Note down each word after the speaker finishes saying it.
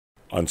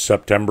On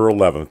September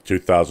 11,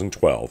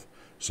 2012,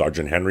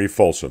 Sergeant Henry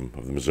Folsom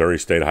of the Missouri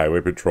State Highway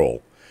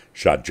Patrol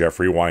shot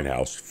Jeffrey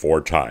Weinhaus 4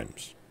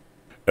 times.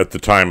 At the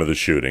time of the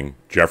shooting,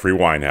 Jeffrey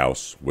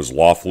Weinhaus was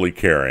lawfully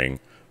carrying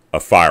a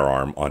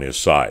firearm on his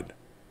side.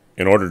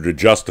 In order to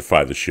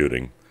justify the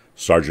shooting,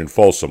 Sergeant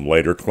Folsom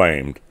later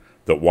claimed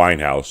that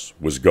Weinhaus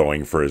was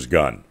going for his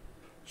gun.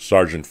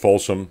 Sergeant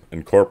Folsom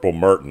and Corporal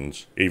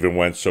Mertens even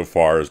went so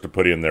far as to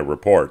put in their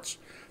reports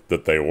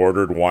that they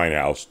ordered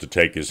Weinhaus to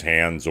take his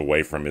hands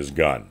away from his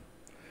gun.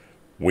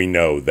 We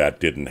know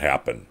that didn't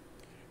happen.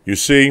 You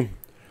see,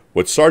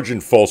 what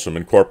Sergeant Folsom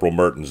and Corporal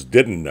Mertens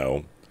didn't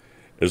know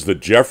is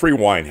that Jeffrey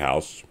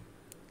Weinhaus,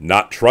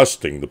 not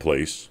trusting the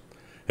police,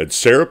 had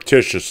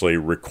surreptitiously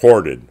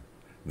recorded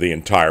the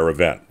entire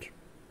event.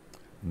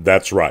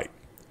 That's right.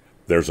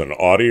 There's an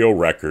audio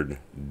record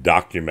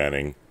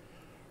documenting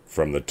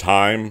from the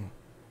time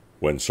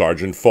when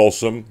Sergeant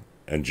Folsom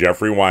and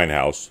Jeffrey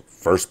Weinhaus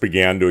first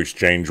began to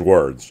exchange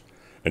words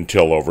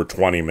until over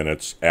 20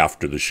 minutes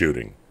after the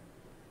shooting.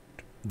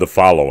 The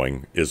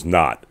following is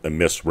not a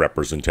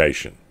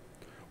misrepresentation.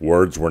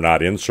 Words were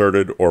not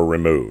inserted or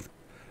removed.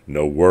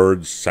 No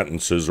words,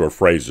 sentences, or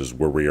phrases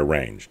were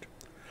rearranged.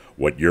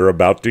 What you're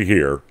about to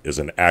hear is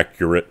an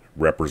accurate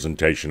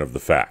representation of the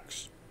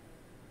facts.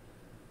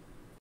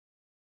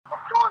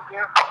 What's going on,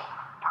 Jim?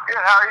 Good,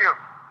 how are you?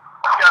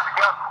 You got the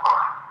gun for?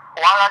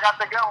 Why I got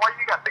the gun? What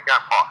you got the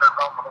gun for? Because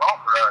I'm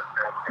authorized.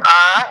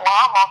 Alright, well,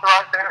 I'm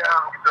authorized to get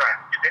down on the ground.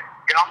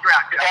 Get on the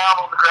ground. Get down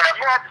on the ground.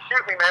 You had to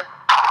shoot me, man.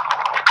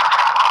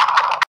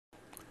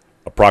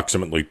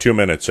 Approximately 2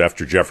 minutes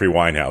after Jeffrey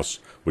Weinhaus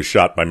was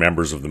shot by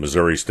members of the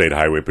Missouri State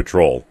Highway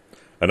Patrol,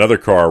 another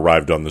car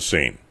arrived on the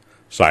scene,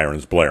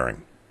 sirens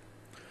blaring.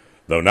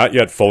 Though not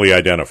yet fully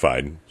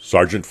identified,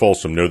 Sergeant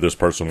Folsom knew this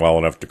person well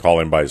enough to call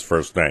him by his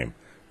first name,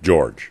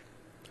 George.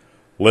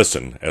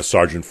 Listen as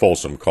Sergeant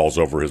Folsom calls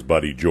over his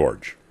buddy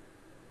George.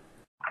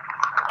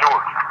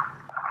 George.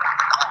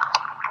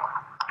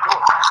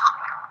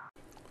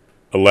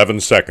 11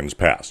 seconds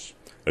pass.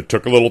 It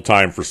took a little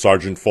time for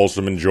Sergeant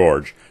Folsom and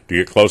George to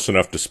get close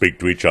enough to speak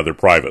to each other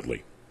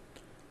privately.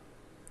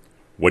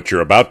 What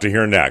you're about to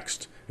hear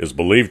next is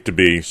believed to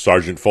be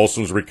Sergeant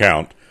Folsom's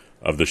recount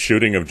of the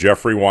shooting of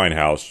Jeffrey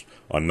Weinhaus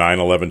on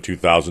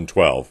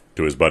 9/11/2012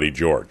 to his buddy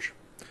George.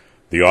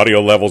 The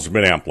audio levels have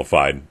been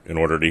amplified in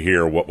order to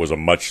hear what was a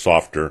much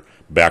softer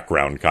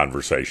background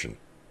conversation.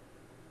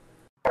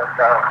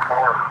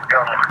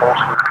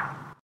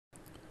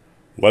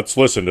 Let's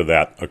listen to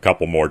that a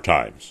couple more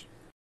times.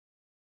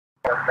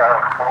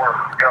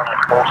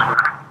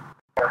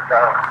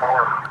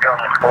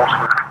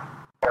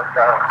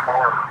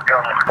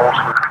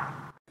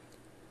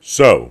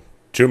 So,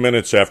 2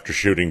 minutes after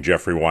shooting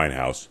Jeffrey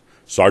Weinhaus,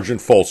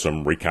 Sergeant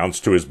Folsom recounts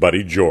to his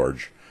buddy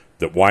George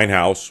that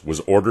Weinhaus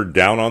was ordered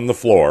down on the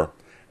floor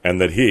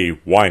and that he,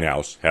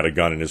 Weinhaus, had a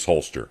gun in his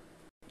holster.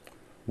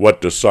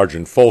 What does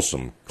Sergeant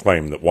Folsom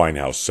claim that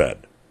Weinhaus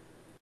said?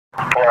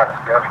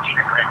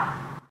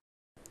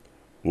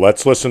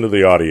 Let's listen to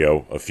the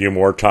audio a few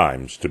more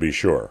times to be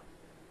sure.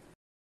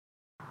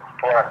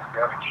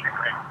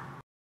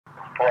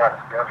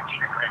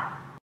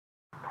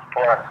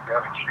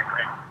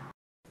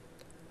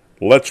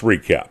 Let's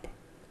recap.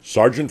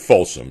 Sergeant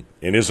Folsom,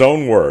 in his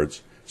own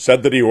words,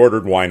 said that he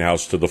ordered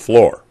Weinhaus to the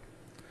floor.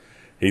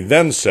 He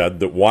then said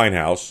that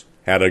Weinhaus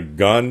had a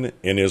gun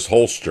in his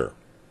holster.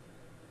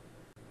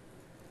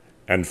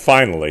 And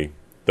finally,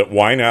 that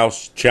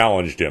Weinhaus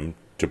challenged him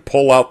to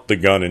pull out the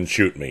gun and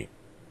shoot me.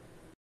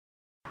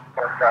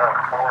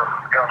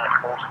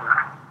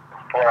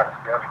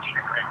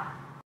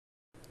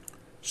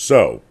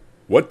 So,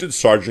 what did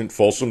Sergeant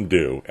Folsom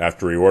do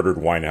after he ordered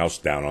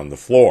Weinhaus down on the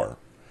floor,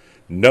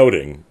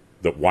 noting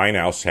that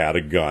Weinhaus had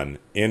a gun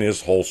in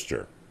his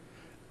holster,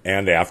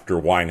 and after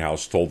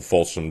Weinhaus told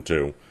Folsom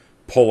to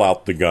pull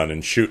out the gun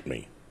and shoot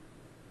me?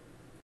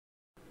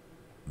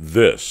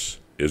 This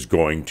is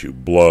going to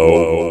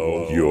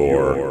blow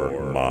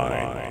your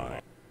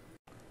mind.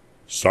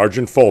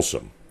 Sergeant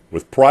Folsom,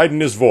 with pride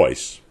in his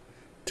voice,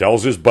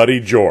 tells his buddy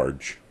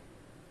George,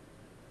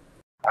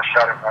 I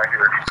shot him right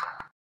here.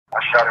 I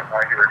shot him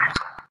right here.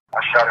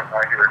 I shot him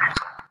right here.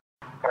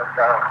 Gun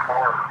in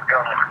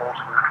his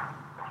holster.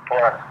 Pull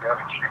out the gun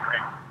and shoot me.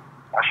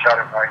 I shot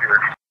him right here.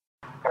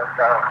 Gun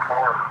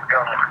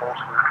in his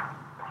holster.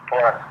 Pull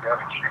out the gun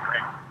and shoot me.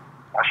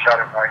 I shot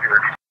him right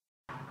here.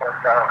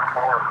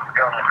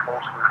 Gun in his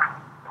holster.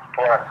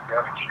 Pull out the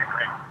gun and shoot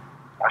me.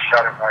 I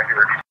shot him right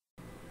here.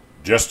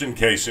 Just in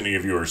case any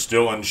of you are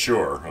still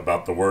unsure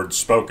about the words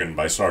spoken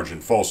by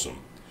Sergeant Folsom,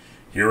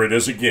 here it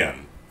is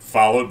again,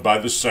 followed by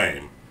the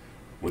same,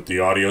 with the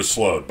audio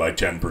slowed by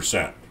 10%. Gun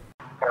in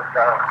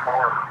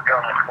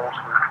his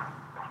holster.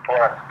 Pull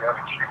out the gun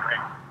and shoot me.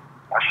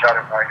 I shot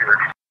him right here.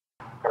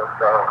 Gun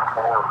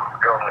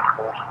in his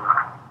holster.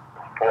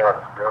 Pull out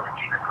the gun and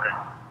shoot me.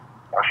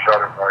 I shot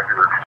him right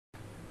here.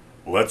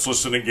 Let's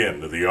listen again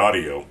to the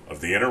audio of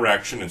the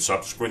interaction and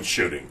subsequent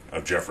shooting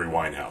of Jeffrey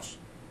Weinhaus.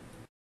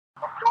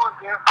 What's going on,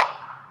 Jim?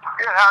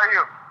 Good, how are you?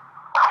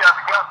 You got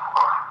the gun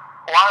for?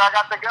 Why I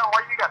got the gun?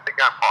 What you got the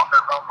gun for?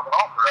 Because I'm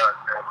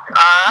authorized.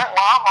 Alright,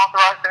 well, I'm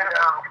authorized to get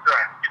down on the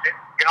ground.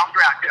 Get on the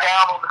ground. Get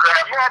down on the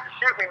ground. You had to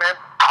shoot me,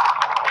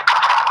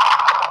 man.